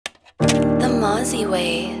Rozay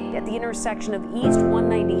way. At the intersection of East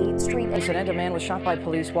 198th Street. A man was shot by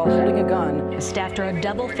police while holding a gun. After a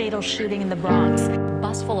double fatal shooting in the Bronx.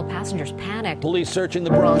 Bus full of passengers panicked. Police searching the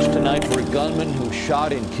Bronx tonight for a gunman who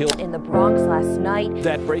shot and killed In the Bronx last night.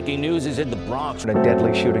 That breaking news is in the Bronx. A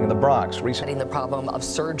deadly shooting in the Bronx recently. The problem of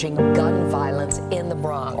surging gun violence in the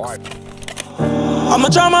Bronx. I'ma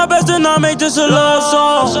try my best to not make this a love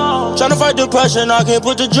song. Tryna fight depression, I can't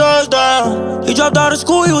put the drugs down. He dropped out of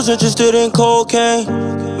school, he was interested in cocaine.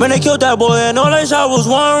 Man, they killed that boy and all they shot was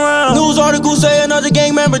one round. News articles say another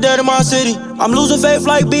gang member dead in my city. I'm losing faith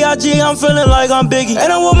like B.I.G., I'm feeling like I'm Biggie.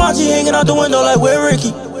 And I'm with Monty hanging out the window like we're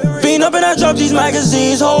Ricky. Being up in that drop, these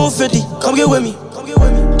magazines, hold 50. Come get with me.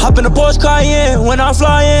 Hop in the Porsche Cayenne when I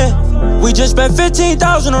fly in. We just spent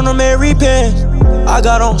 15,000 on the Mary pants. I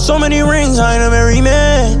got on so many rings, I ain't a married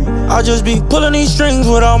man. I just be pulling these strings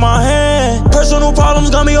without my hand. Personal problems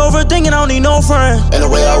got me overthinking, I don't need no friend. And the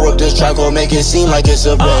way I wrote this track gon' make it seem like it's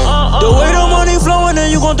a band. The way the money flowing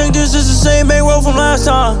and you gon' think this is the same bankroll from last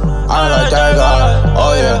time. I ain't like that guy,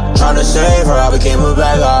 oh yeah. Tryna save her, I became a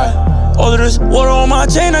bad guy. All of this water on my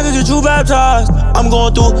chain, I could get you baptized. I'm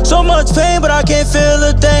going through so much pain, but I can't feel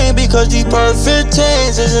a thing, because these perfect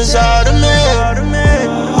things is inside of me.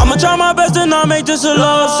 I'ma try my best to not make this a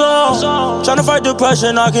love song. Tryna fight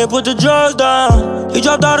depression, I can't put the drugs down. He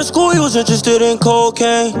dropped out of school, he was interested in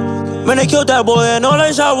cocaine. Man, they killed that boy and all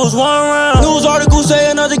they shot was one round. News articles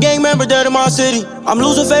say another gang member dead in my city. I'm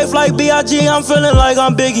losing faith like B.I.G., I'm feeling like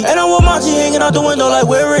I'm Biggie. And I'm with Monty hanging out the window like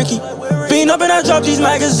we're Ricky. Being up in that drop, these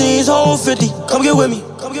magazines, hold 50. Come get with me.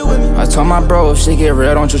 I told my bro, if shit get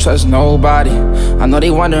real, don't you trust nobody. I know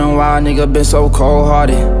they wondering why a nigga been so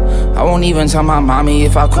cold-hearted. I won't even tell my mommy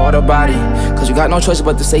if I caught a body, cause you got no choice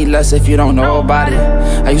but to say less if you don't know about it.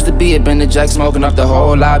 I used to be a Bender Jack smoking up the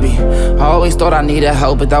whole lobby. I always thought I needed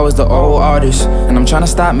help, but that was the old artist. And I'm tryna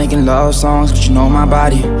stop making love songs, but you know my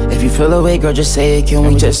body. If you feel away, girl, just say it, can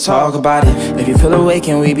we just talk about it? If you feel away,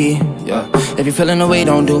 can we be, yeah. If you feeling away,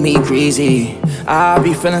 don't do me crazy. I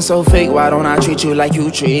be feeling so fake, why don't I treat you like you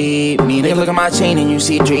treat me? Nigga, look at my chain and you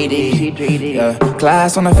see 3D, yeah.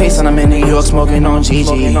 Glass on the face and I'm in New York smoking on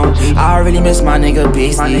GG. I really miss my nigga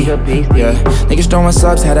Beastie, yeah. Niggas throwing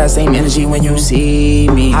subs, had that same energy when you see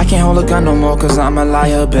me. I can't hold a gun no more cause I'm a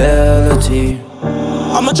liability.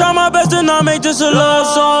 I'ma try my best to not make this a love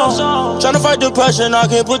song. Tryna fight depression, I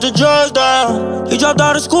can't put the drugs down. He dropped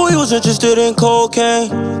out of school, he was interested in cocaine.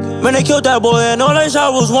 Man, they killed that boy and all they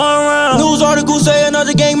shot was one round. News articles say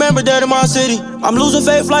another gang member dead in my city. I'm losing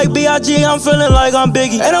faith like B.I.G., I'm feeling like I'm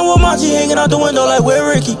Biggie. And I'm with Monty hanging out the window like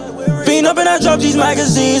we're Ricky. Being up in that drop, these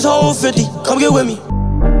magazines, hold 50. Come get with me.